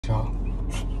y'all.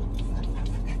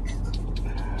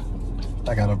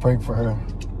 I got a prank for her.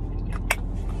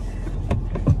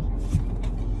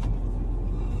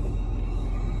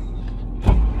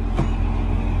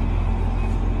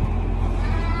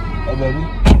 Hey, baby.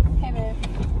 Hey, babe.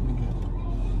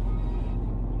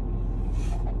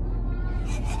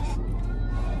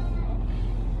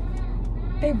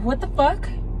 Babe, what the fuck?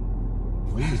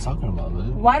 What are you talking about,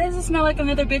 babe? Why does it smell like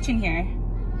another bitch in here?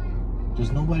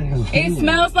 There's nobody in here. It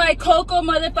smells like Coco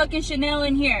motherfucking Chanel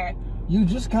in here. You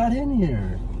just got in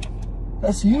here.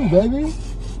 That's you, baby.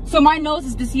 So my nose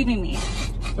is deceiving me.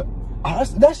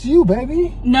 That's you,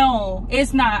 baby. No,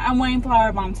 it's not. I'm waiting for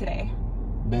our mom today.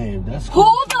 Babe, that's Who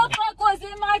the fuck was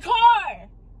in my car?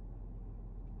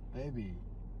 Baby,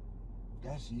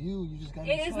 that's you. You just got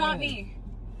It is not me.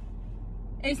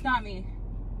 It's not me.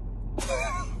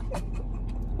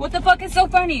 What the fuck is so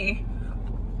funny?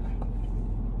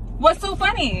 What's so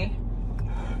funny?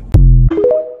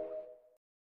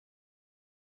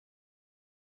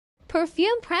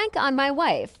 Perfume prank on my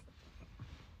wife.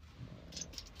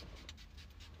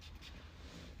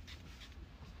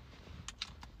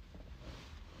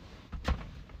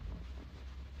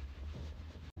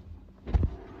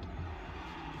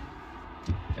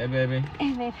 Hey, baby.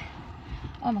 Hey, babe.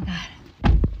 Oh my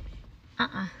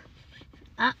god.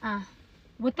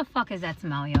 What the fuck is that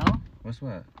smell, yo? What's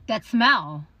what? That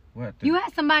smell. What? You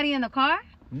had somebody in the car?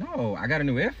 No, I got a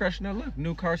new air freshener. Look,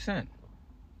 new car scent.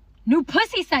 New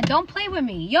pussy scent. Don't play with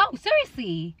me. Yo,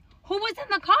 seriously. Who was in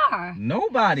the car?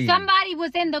 Nobody. Somebody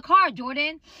was in the car,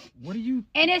 Jordan. What are you?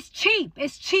 And it's cheap.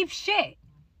 It's cheap shit.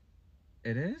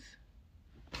 It is?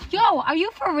 Yo, are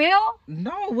you for real?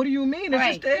 No, what do you mean?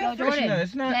 It's just air freshener.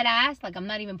 It's not. Dead ass, like I'm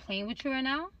not even playing with you right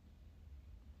now.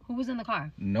 Who was in the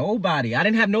car? Nobody. I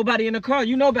didn't have nobody in the car.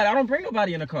 You know better. I don't bring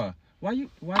nobody in the car. Why you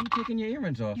taking your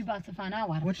earrings off? You about to find out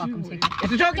why the What fuck you? I'm taking.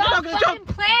 It's a joke. It's a joke. It's a Don't joke. fucking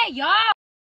play, yo.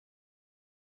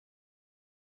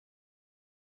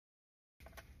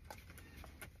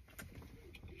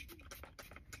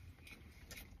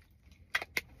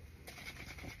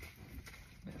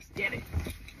 Let's get it.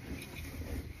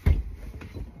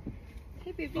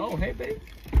 Hey, baby. Oh, hey, babe.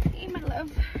 Hey, my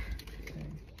love.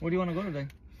 Where do you want to go today?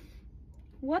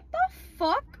 What the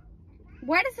fuck?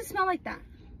 Why does it smell like that?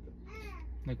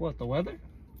 Like what? The weather?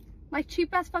 Like cheap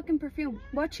ass fucking perfume.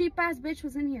 What cheap ass bitch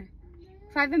was in here?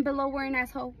 5 and below wearing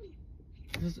asshole.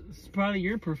 It's probably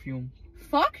your perfume.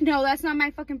 Fuck no, that's not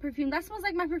my fucking perfume. That smells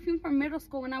like my perfume from middle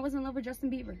school when I was in love with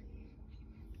Justin Bieber.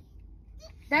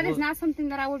 That is not something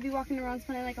that I would be walking around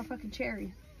smelling like a fucking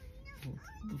cherry.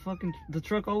 The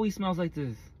truck always smells like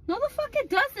this. No, the fuck it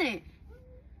doesn't.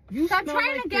 You Stop smell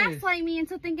trying like to this. gaslight me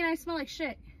into thinking I smell like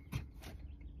shit.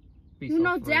 Be You so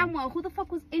know free. damn well who the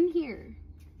fuck was in here.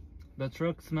 The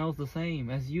truck smells the same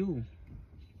as you.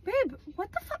 Babe, what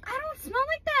the fuck? I don't smell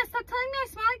like that. Stop telling me I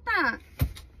smell like that.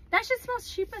 That shit smells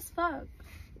cheap as fuck.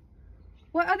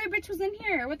 What other bitch was in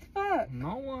here? What the fuck?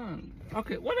 No one.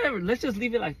 Okay, whatever. Let's just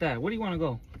leave it like that. Where do you want to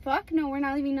go? Fuck no, we're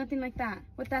not leaving nothing like that.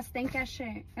 With that stank ass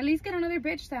shit. At least get another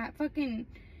bitch that fucking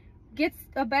gets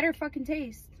a better fucking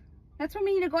taste. That's where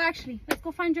we need to go actually. Let's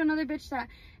go find you another bitch that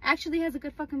actually has a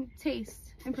good fucking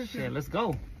taste and perfume. Yeah, let's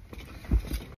go.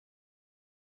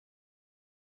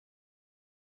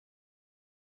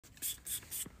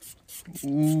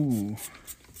 Ooh.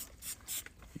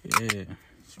 Yeah.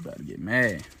 She's about to get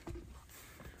mad.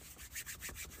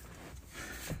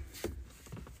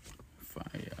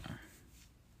 Fire.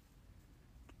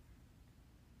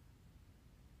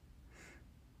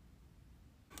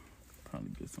 Probably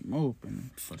get some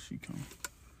open before she come.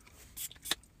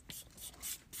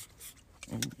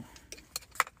 Ooh.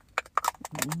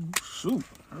 Ooh, shoot.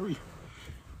 Hurry.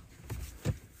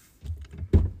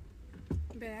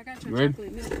 Babe, I got You your ready?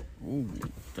 chocolate milk. Ooh,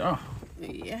 duh.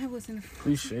 Yeah, it was in the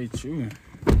Appreciate you.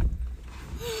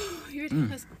 You ready?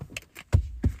 Let's go.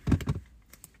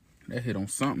 That hit on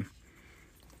something.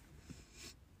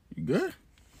 You good?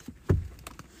 What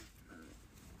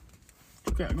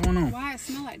you got going on? Why it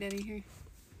smell like that in here?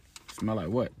 Smell like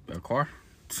what? A car?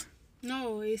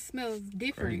 No, it smells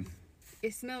different.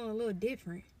 It smells a little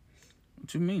different.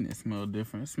 What you mean it smell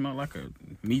different? It smell like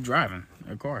me driving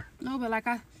a car. No, but like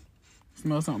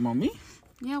Smell something on me?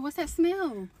 yeah, what's that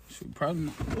smell? Shoot, probably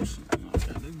my lotion. I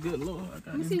got this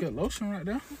good good lotion right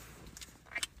there.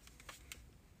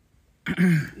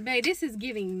 Babe, this is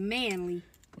giving manly.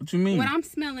 What you mean? What I'm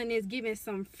smelling is giving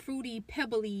some fruity,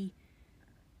 pebbly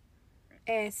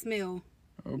ass smell.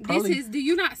 Probably, This is, do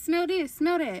you not smell this?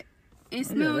 Smell that. And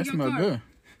smell that your smell car. good.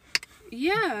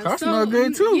 Yeah. Car smell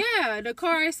good too. Yeah, the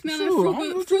car is smelling Shoot, I don't know what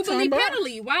you're frugally talking about.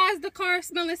 pebbly. Why is the car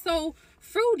smelling so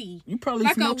fruity? You probably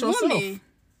Like a smelled yourself. woman.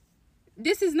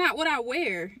 this is not what I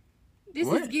wear. This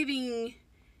What? is giving.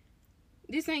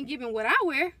 This ain't giving what I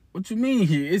wear. What you mean?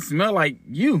 It smell like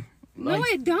you. No,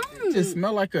 Like, it don't. It just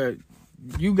smell like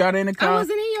you got in the car. I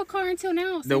wasn't in your car until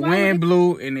now. So The wind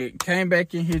blew and it came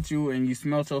back and hit you and you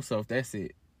smelled yourself. That's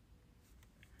it.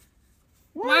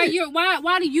 What?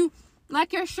 Why do you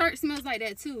like your shirt smells like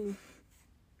that too?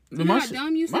 You know how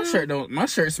dumb you sound? My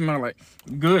shirt smell like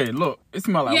good. Look, it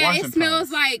smell like washing it smells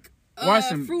powder. like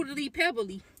fruitily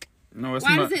pebbly. No,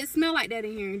 Why does it smell like that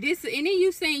in here? And then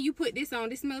you saying you put this on,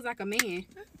 this smells like a man.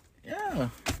 Yeah.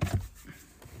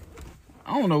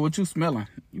 I don't know what you smelling.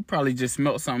 You probably just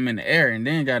smelled something in the air and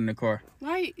then got in the car.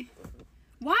 Why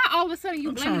all of a sudden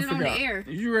you blaming it on the air?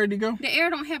 Is you ready to go? The air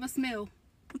don't have a smell.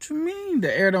 What you mean?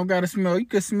 The air don't got a smell. You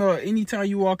could smell it anytime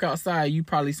you walk outside. You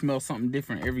probably smell something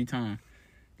different every time.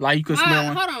 Like you could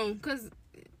smell. Hold on, cause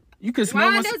you could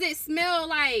smell. Why does it smell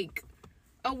like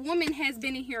a woman has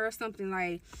been in here or something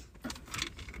like?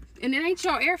 And it ain't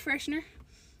your air freshener.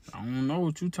 I don't know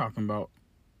what you talking about.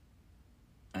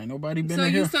 Ain't nobody been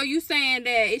in here. So you saying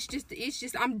that it's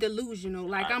just I'm delusional,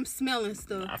 like I'm smelling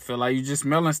stuff. I feel like you just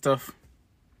smelling stuff.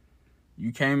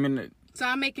 You came in the... So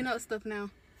I'm making up stuff now.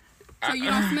 So you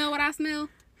don't smell what I smell?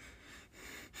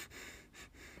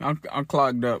 I'm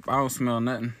clogged up. I don't smell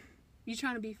nothing. You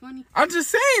trying to be funny? I'm just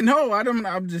saying, no,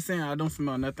 I'm just saying I don't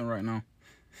smell nothing right now.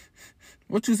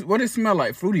 What it smell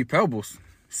like? Fruity Pebbles?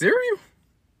 Cereal?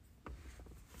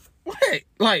 What?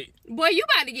 Like... Boy, you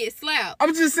about to get slapped.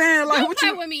 I'm just saying, like, don't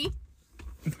play with me.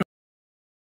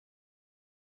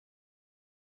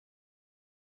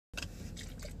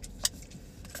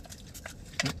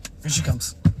 Here she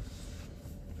comes.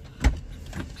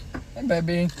 Hey,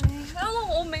 baby.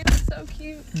 Hello, old man. So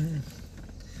cute.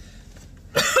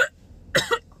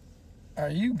 Are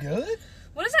you good?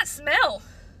 What does that smell?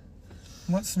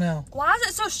 What smell? Why is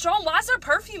it so strong? Why is there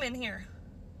perfume in here?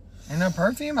 Ain't no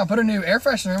perfume? I put a new air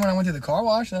freshener in when I went to the car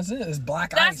wash. That's it. It's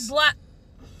black ice. That's black.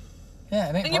 Yeah,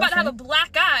 it ain't And you're about to have a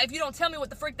black eye if you don't tell me what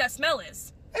the freak that smell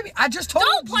is. Baby, I just told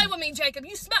you. Don't play with me, Jacob.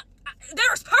 You smell...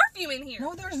 There's perfume in here.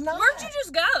 No, there's not. Where'd you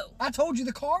just go? I told you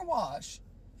the car wash.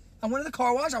 I went to the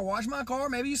car wash. I washed my car.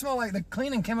 Maybe you smell like the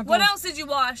cleaning chemicals. What else did you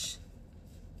wash?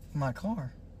 My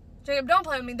car. Jacob, don't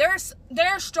play with me. There's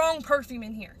strong perfume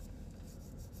in here.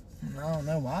 I don't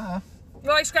know why.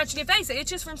 You're like scratching your face. It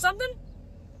itches from something?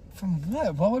 From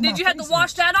what? What would Did you have to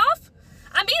wash that off?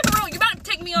 I'm being real. You're about to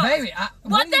take me off. Baby,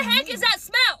 what the heck is that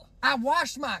smell? I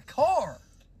washed my car.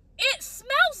 It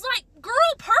smells like girl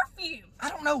perfume. I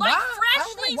don't know like why.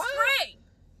 Freshly sprayed.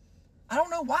 I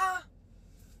don't know why.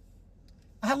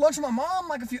 I had lunch with my mom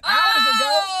like a few hours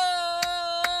ago.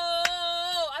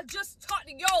 Oh, I just talked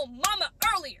to your mama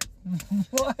earlier.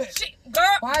 What? Shit, girl,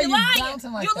 Why are you're you lying.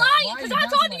 bouncing like You're that? lying Why are because you I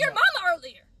bouncing talked to your like mama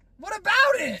earlier. What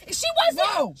about it? She wasn't.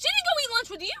 Whoa. She didn't go eat lunch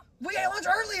with you. We ate lunch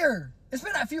earlier. It's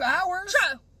been a few hours.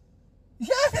 True.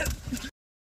 Yes.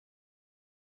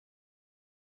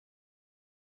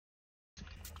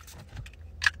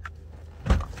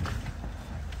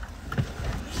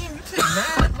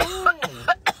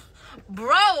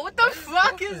 Bro, what the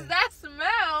fuck is that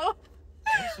smell?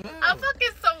 I fucking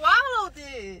swallowed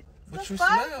it. What you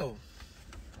smell?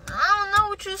 I don't know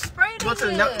what you sprayed You go to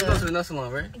the nail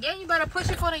salon, right? Yeah, you better push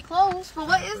it before they close. But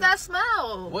what is that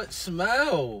smell? What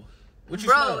smell? What you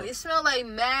Bro, smell? it smells like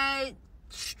mad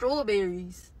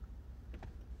strawberries.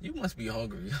 You must be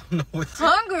hungry. I don't know what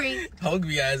Hungry?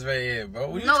 hungry ass right here, bro.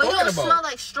 What are you No, it talking don't about? smell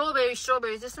like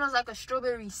strawberries. It smells like a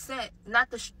strawberry scent, not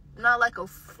like a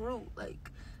fruit. Like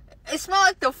it smells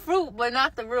like the fruit, but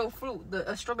not the real fruit.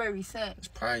 A strawberry scent. It's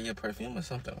probably your perfume or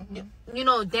something. You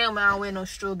know damn well I don't wear no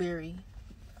strawberry.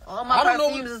 All my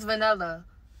perfumes is vanilla.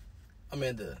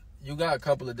 Amanda, you got a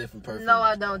couple of different perfumes. No,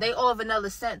 I don't. They all vanilla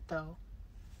scent though.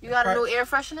 You got a new air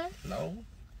freshener? No.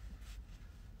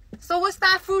 So what's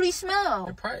that fruity smell?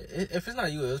 It probably, if it's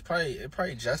not you, it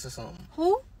probably Jess or something.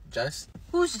 Who? Jess?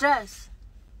 Who's Jess?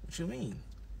 What you mean?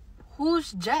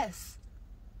 Who's Jess?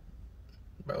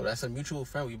 Bro, that's a mutual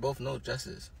friend. We both know Jess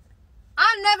is.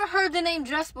 I never heard the name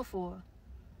Jess before.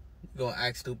 You gonna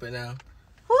act stupid now?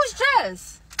 Who's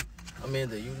Jess?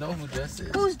 Amanda, you know who Jess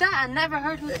is. Who's that? I never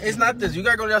heard who. It's not this. You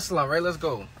gotta go to that salon, right? Let's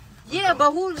go. Yeah,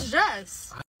 but who's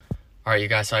Jess? Alright, you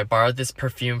guys, so I borrowed this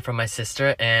perfume from my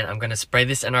sister, and I'm gonna spray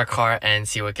this in our car and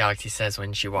see what Galaxy says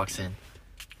when she walks in.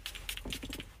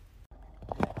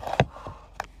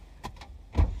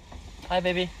 Hi,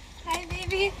 baby. Hi,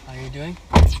 baby. How are you doing?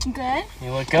 Good.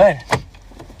 You look good.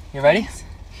 You ready?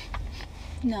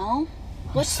 No.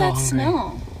 What's so that hungry. smell?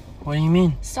 What do you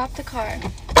mean? Stop the car.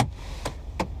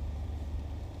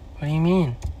 What do you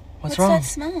mean? What's wrong?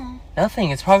 What's that smell?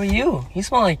 Nothing. It's probably you. You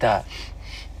smell like that.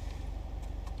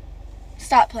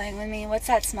 Stop playing with me. What's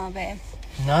that smell, babe?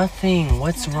 Nothing.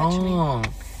 What's wrong?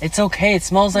 It's okay. It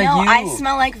smells like you. No, I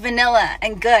smell like vanilla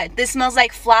and good. This smells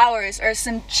like flowers or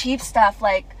some cheap stuff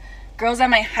like girls at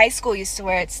my high school used to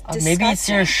wear. It's disgusting. Maybe it's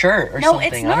your shirt or no,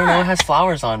 something. It's not. I don't know. It has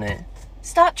flowers on it.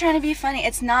 Stop trying to be funny.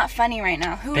 It's not funny right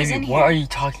now. Who was in here? What are you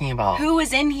talking about? Who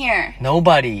was in here?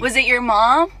 Nobody. Was it your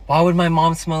mom? Why would my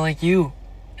mom smell like you?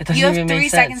 It doesn't even make sense. You have 3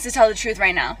 seconds to tell the truth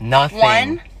right now. Nothing.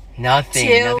 1, Nothing.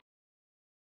 2.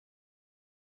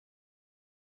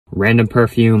 Random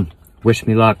perfume. Wish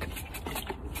me luck.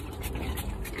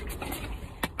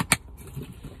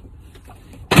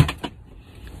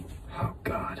 Oh,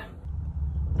 God.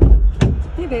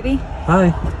 Hey, baby.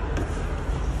 Hi.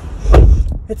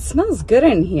 It smells good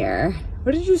in here.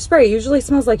 What did you spray? It usually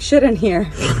smells like shit in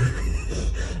here.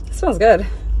 It smells good.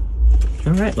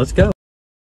 All right, let's go.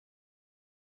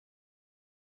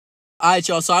 Alright,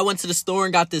 y'all, so I went to the store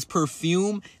and got this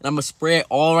perfume, and I'm gonna spray it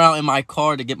all around in my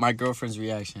car to get my girlfriend's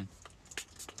reaction.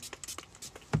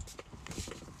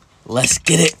 Let's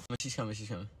get it. She's coming, she's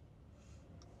coming.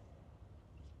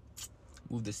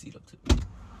 Move the seat up too.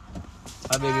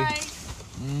 Hi, baby.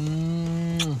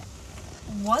 Hi.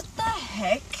 What the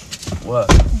heck?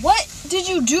 What? What did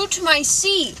you do to my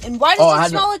seat? And why does it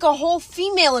smell like a whole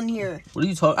female in here? What are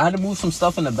you talking? I had to move some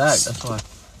stuff in the back. That's why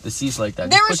the seat's like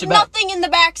that. There was nothing in the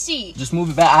back seat. Just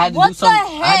move it back. I had to do some. What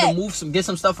the heck? I had to move some, get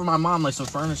some stuff for my mom, like some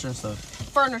furniture and stuff.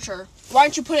 Furniture. Why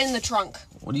don't you put it in the trunk?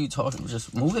 What are you talking?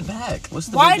 Just move it back. What's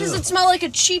the Why big does deal? it smell like a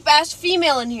cheap ass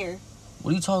female in here?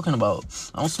 What are you talking about?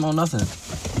 I don't smell nothing.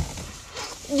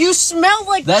 You smell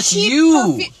like That's cheap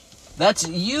you. perfume. That's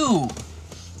you.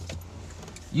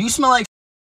 You smell like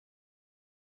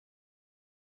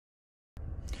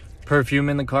Perfume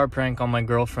in the car prank on my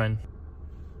girlfriend.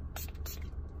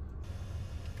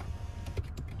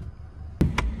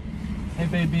 Hey,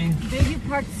 baby. Baby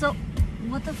part, so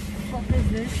what the fuck is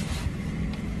this?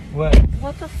 What?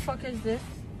 What the fuck is this?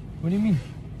 What do you mean?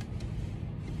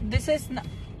 This is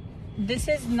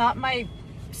not my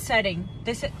setting.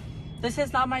 This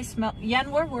is not my smell. Yan,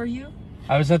 where were you?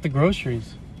 I was at the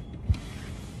groceries.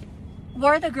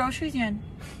 Where are the groceries, Yan?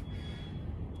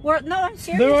 Where? No, I'm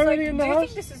serious. They're already in the do you house.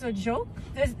 think this is a joke?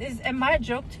 Am I a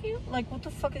joke to you? Like, what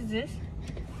the fuck is this?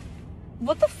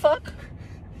 What the fuck?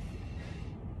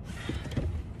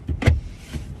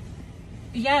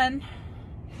 Yan.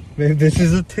 Babe, this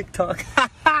is a TikTok.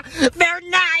 Very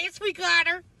nice. We got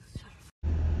her.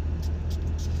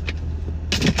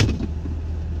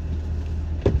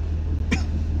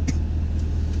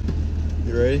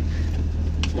 You ready?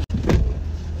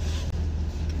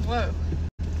 Whoa.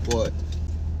 What?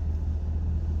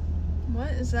 What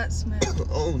is that smell?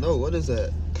 Oh no, what is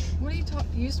that? What are you talking?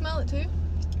 You smell it too?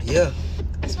 Yeah.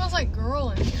 It smells like girl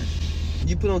in here.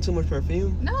 You put on too much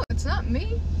perfume? No, it's not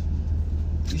me.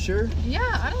 You sure?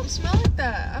 Yeah, I don't smell like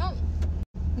that. I don't.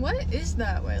 What is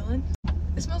that, Waylon?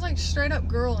 It smells like straight up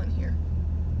girl in here.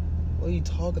 What are you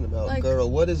talking about, Like, girl?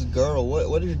 What is girl?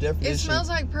 What is your definition? It smells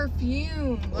like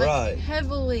perfume. Like, Right.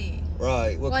 heavily.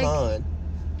 Right. What like, kind?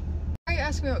 Why are you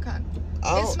asking me what kind?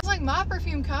 It smells like my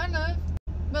perfume, kind of.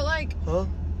 But like, Huh?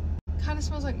 kind of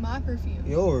smells like my perfume.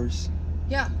 Yours.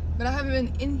 Yeah, but I haven't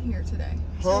been in here today.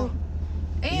 Huh? So,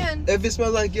 and if it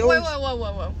smells like yours.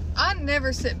 Whoa. I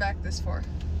never sit back this far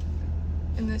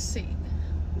in this seat.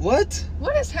 What?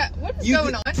 What is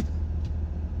going on?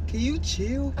 Can you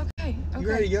chill? Okay. You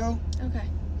ready to go? Okay.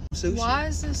 Sushi. Why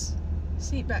is this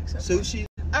seat back so far? Sushi.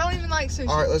 I don't even like sushi.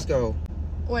 All right, let's go.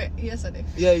 Wait, yes I do.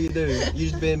 Yeah, you do. You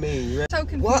just being mean. You ready? I'm so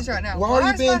confused right now. Why are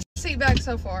you is being? my seat back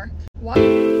so far? Why?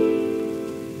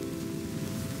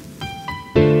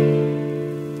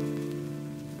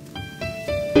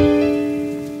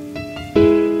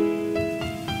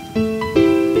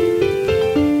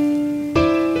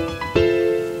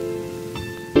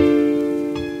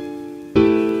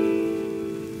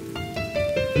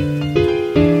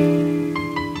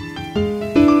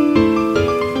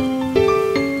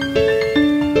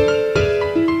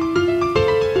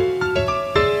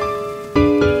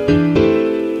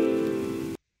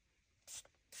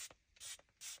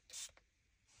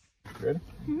 Ready?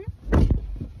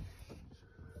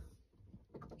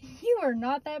 You are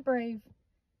not that brave.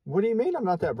 What do you mean I'm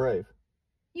not that brave?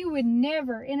 You would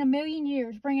never in a million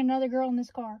years bring another girl in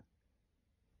this car.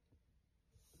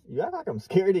 You act like I'm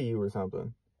scared of you or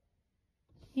something.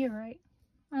 You're right.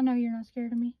 I know you're not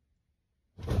scared of me.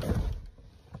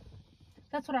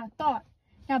 That's what I thought.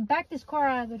 Now back this car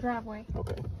out of the driveway.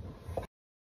 Okay.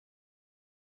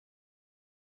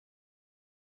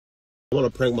 I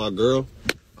want to prank my girl.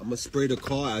 I'm going to spray the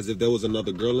car as if there was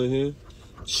another girl in here.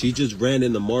 She just ran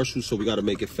into Marshall, so we got to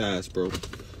make it fast, bro.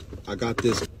 I got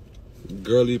this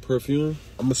girly perfume.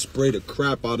 I'm gonna spray the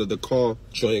crap out of the car.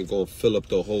 So I ain't gonna fill up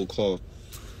the whole car.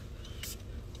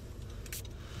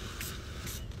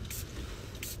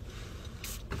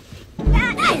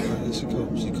 Right, she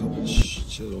coming. Shh,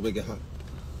 chill, don't make it hot.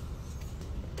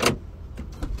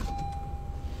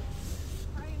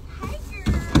 Hi,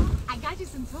 girl. I got you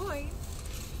some toys.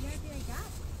 You know what I got?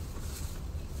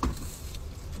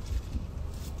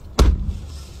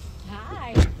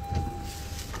 Hi.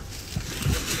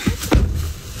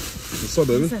 What's up,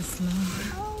 baby? What does that smell?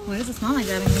 Why does it smell like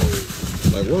that in here?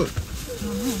 Like what? I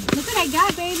don't know. Look what I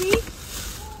got, baby.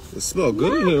 It smells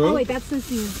good in here, right? Oh, wait, that's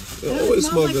Sissy. It always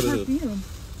smells like good in here. perfume.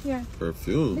 Yeah.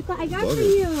 Perfume? Look what I got for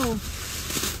Bugging.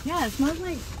 you. Yeah, it smells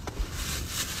like...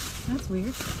 That's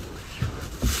weird.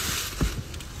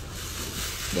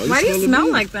 Why do you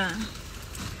smell like that?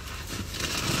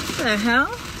 What the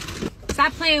hell?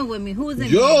 Stop playing with me. Who's in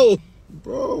here? Yo!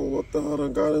 Bro, what the hell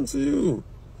done got into you?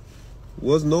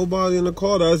 Was nobody in the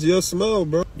car. That's your smell,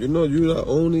 bro. You know you the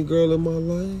only girl in my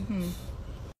life.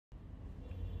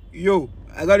 Yo,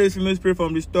 I got this female spray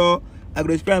from the store. I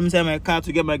could spray inside my car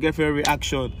to get my girlfriend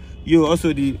reaction. Yo,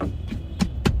 also the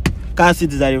car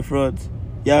seat is at the front.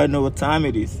 Y'all know what time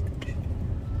it is.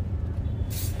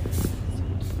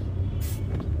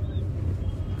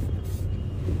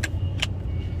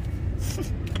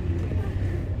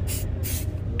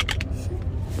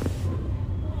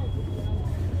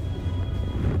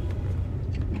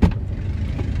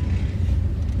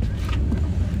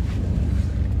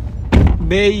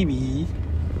 Baby.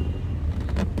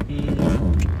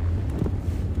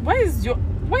 Why is your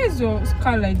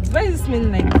car like this? Why is it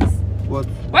smelling like this? What?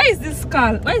 Why is this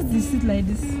car? Why is this seat like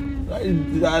this? I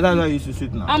don't know how you should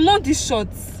sit now. I'm not this short.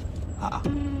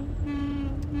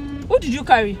 Who did you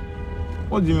carry?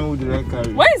 What do you mean who did I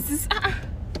carry? Why is this?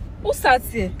 Who sat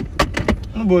here?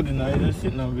 Nobody now. You just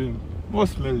sit now, baby. What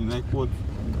smelling? Like what?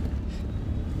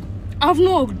 I've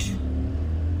not hugged you.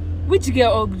 Which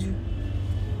girl hugged you?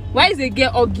 Why is a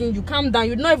girl hugging you? Calm down.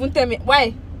 You don't even tell me.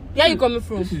 Why? Where are you coming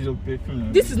from? This is your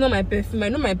perfume. This is not my perfume. I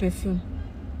know my perfume.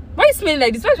 Why you smelling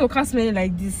like this? Why is your car smelling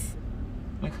like this?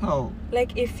 Like how?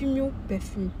 Like a female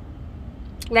perfume.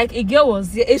 Like a girl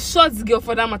was there. A short girl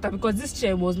for that matter, because this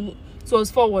chair was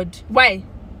forward. Why?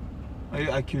 Are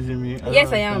you accusing me?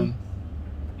 Yes, I am.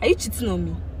 Are you cheating on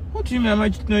me? What do you mean? Am I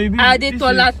cheating on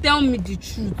you? Tell me the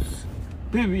truth.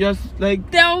 Baby, just like...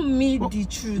 Tell me the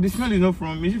truth. The smell is not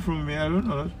from me. Is it from me? I don't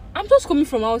know. I'm just coming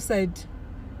from outside.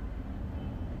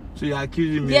 So you're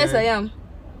accusing me? Yes, I am.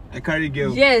 I carry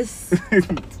girl? Yes.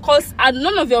 Because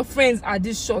none of your friends are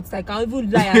this short. I can't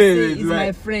even lie and say he's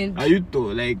my friend. Are you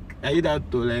tall? Like, are you that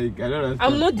tall? Like, I don't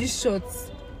understand. I'm not this short.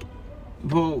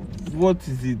 But what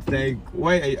is it? Like,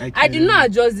 why I did not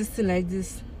adjust this thing like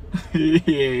this.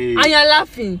 Yeah. And you're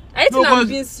laughing. I think I'm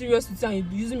being serious with you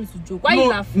and you're using me to joke. Why are you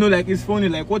laughing? No, like it's funny.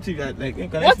 Like what if you like?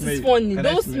 What is funny?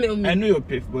 Don't smell me. I know your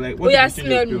perf, but like what if you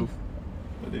smell me?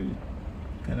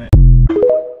 Can I?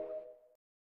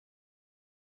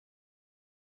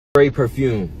 Spray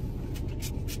perfume.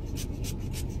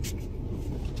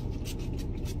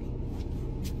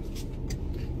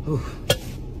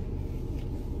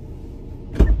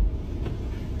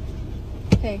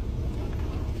 Hey.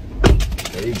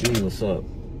 Hey G, what's up?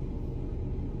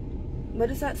 What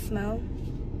does that smell?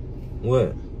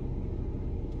 What?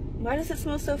 Why does it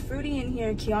smell so fruity in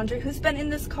here, Keandre? Who's been in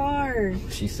this car?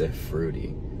 She said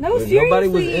fruity. No, seriously. Nobody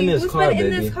was in this car, Who's been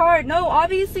baby. in this car? No,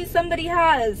 obviously somebody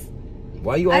has.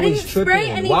 Why you always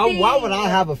tripping? Why would I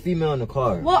have a female in the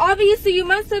car? Well, obviously you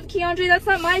must have, Keandre. That's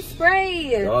not my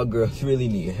spray. Y'all girls really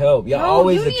need help. Y'all No,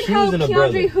 always you need accusing help, a Keandre.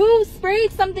 brother. Who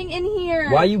sprayed something in here?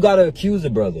 Why you gotta accuse a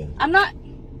brother? I'm not...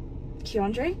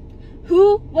 Keandre?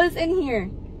 Who was in here?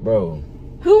 Bro.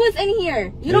 Who was in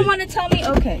here? You don't want to tell me?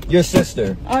 Okay. Your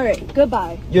sister. All right,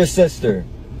 goodbye. Your sister.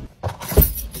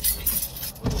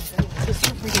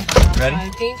 Ready?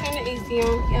 Can you turn the AC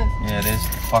on? Yes. Yeah, it is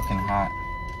fucking hot.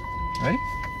 Ready?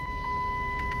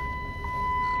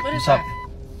 What is What's that? up?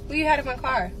 Who you had in my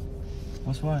car?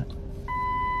 What's what?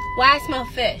 Why I smell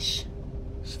fish?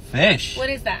 It's fish. What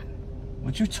is that?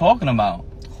 What you talking about?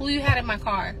 Who you had in my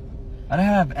car? I didn't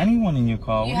have anyone in your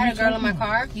car. You What had are a girl in talking my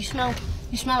car? You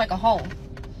smell like a hoe.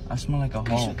 I smell like a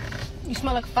hoe. You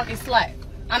smell like a fucking slut.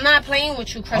 I'm not playing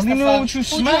with you, Christopher. I don't know what you Who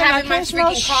smell. you have I in my can't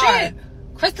smell freaking car? shit.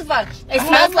 Christopher, it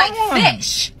smells like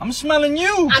fish. I'm smelling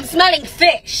you. I'm smelling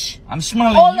fish. I'm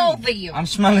smelling all you. over you. I'm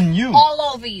smelling you. All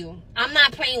over you. I'm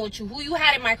not playing with you. Who you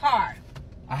had in my car?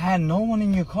 I had no one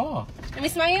in your car. Let me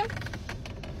smell you.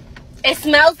 It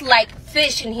smells like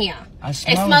fish in here. I It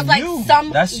smell smells like you. some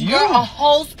That's you. girl, a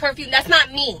hoe's perfume. That's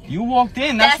not me. You walked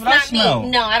in. That's what I not smell. me.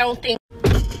 No, I don't think.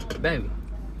 Baby.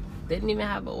 They didn't even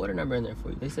have an order number in there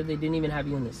for you. They said they didn't even have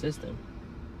you in the system.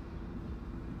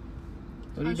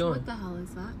 What are you doing? What the hell is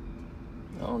that?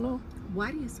 I don't know.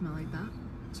 Why do you smell like that?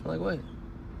 Smell like what?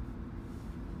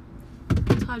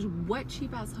 Taj, what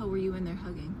cheap ass hoe were you in there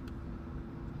hugging?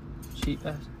 Cheap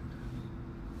ass?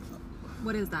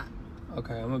 What is that?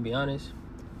 Okay, I'm gonna be honest.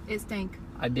 It stank.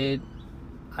 I'm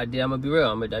gonna be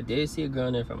real. I did see a girl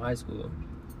in there from high school.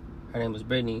 Her name was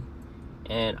Brittany.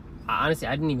 And honestly,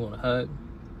 I didn't even want to hug.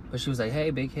 But she was like,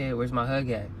 hey, big head, where's my hug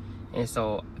at? And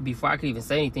so before I could even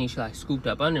say anything, she like scooped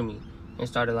up under me and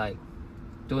started like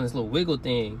doing this little wiggle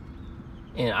thing.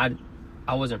 And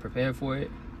I wasn't prepared for it.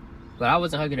 But I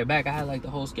wasn't hugging her back. I had like the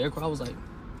whole scarecrow. I was like,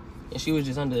 and she was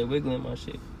just under there wiggling my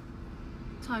shit.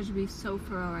 Taj, be so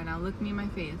for real right now. Look me in my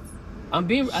face. I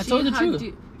told the truth.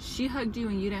 She hugged you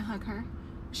and you didn't hug her?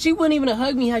 She wouldn't even have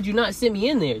hugged me had you not sent me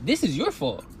in there. This is your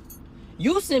fault.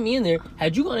 You sent me in there.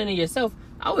 Had you gone in there yourself,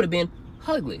 I would have been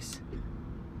hugless.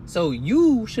 So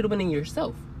you should have been in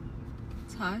yourself.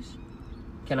 Taj?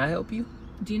 Can I help you?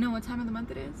 Do you know what time of the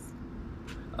month it is?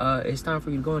 It's time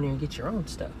for you to go in there and get your own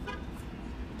stuff.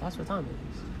 That's what time it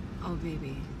is. Oh,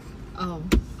 baby. Oh,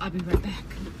 I'll be right back.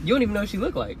 You don't even know what she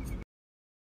looked like.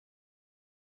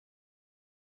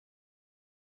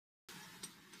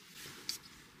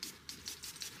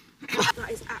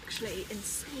 That is actually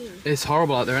insane. It's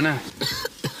horrible out there, isn't it?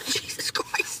 Jesus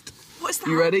Christ. What is that?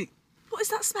 You ready? What is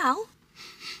that smell?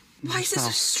 Why is this so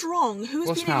strong? Who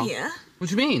has been in here? What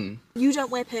do you mean? You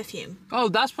don't wear perfume. Oh,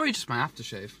 that's probably just my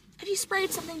aftershave. Have you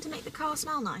sprayed something to make the car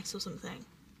smell nice or something?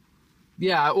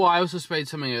 Yeah, well, I also sprayed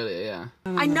something earlier, yeah.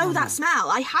 I know that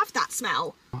smell. I have that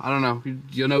smell. I don't know.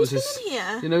 Your nose Who's been in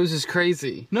here? Your nose is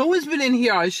crazy. No one's been in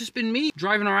here. It's just been me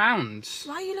driving around.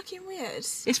 Why are you looking weird?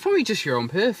 It's probably just your own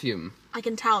perfume. I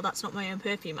can tell that's not my own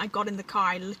perfume. I got in the car,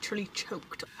 I literally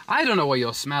choked. I don't know what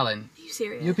you're smelling. Are you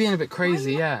serious? You're being a bit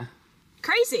crazy, yeah.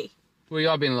 Crazy? Well, you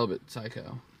are being a little bit psycho. Do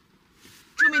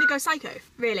you want me to go psycho?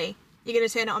 Really? You're going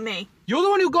to turn it on me? You're the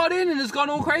one who got in and has gone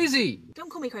all crazy. Don't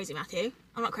call me crazy, Matthew.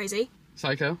 I'm not crazy.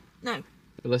 Psycho? No.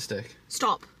 Ballistic.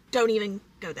 Stop. Don't even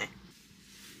go there.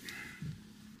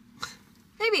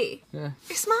 Baby. Yeah.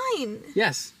 It's mine.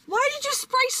 Yes. Why did you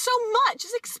spray so much?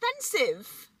 It's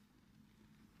expensive.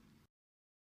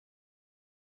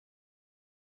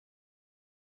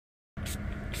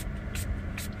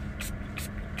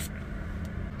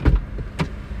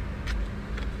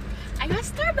 I got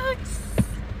Starbucks.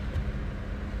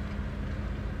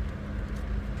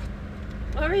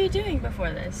 What were you doing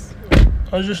before this?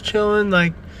 I was just chilling,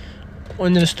 like,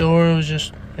 went to the store, it was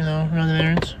just, you know, running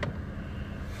errands.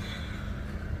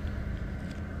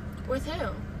 With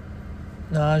who?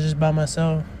 No, I was just by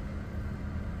myself.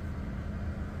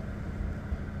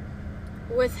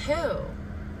 With who?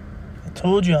 I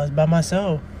told you I was by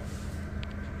myself.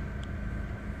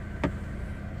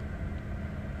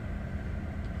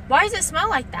 Why does it smell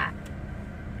like that?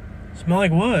 Smell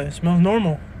like what? It smells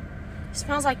normal. It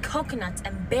smells like coconuts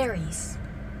and berries.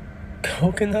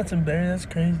 Coconuts and berries? That's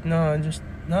crazy. No, just,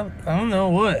 no, I don't know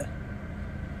what.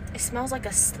 It smells like a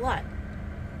slut.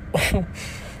 A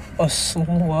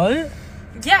slut?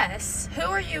 Yes. Who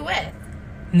are you with?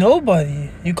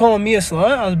 Nobody. You calling me a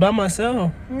slut? I was by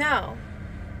myself. No.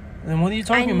 Then what are you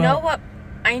talking about?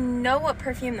 I know what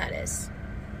perfume that is.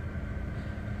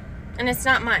 And it's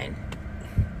not mine.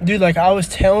 Dude, like I was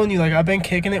telling you, like I've been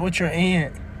kicking it with your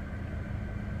aunt.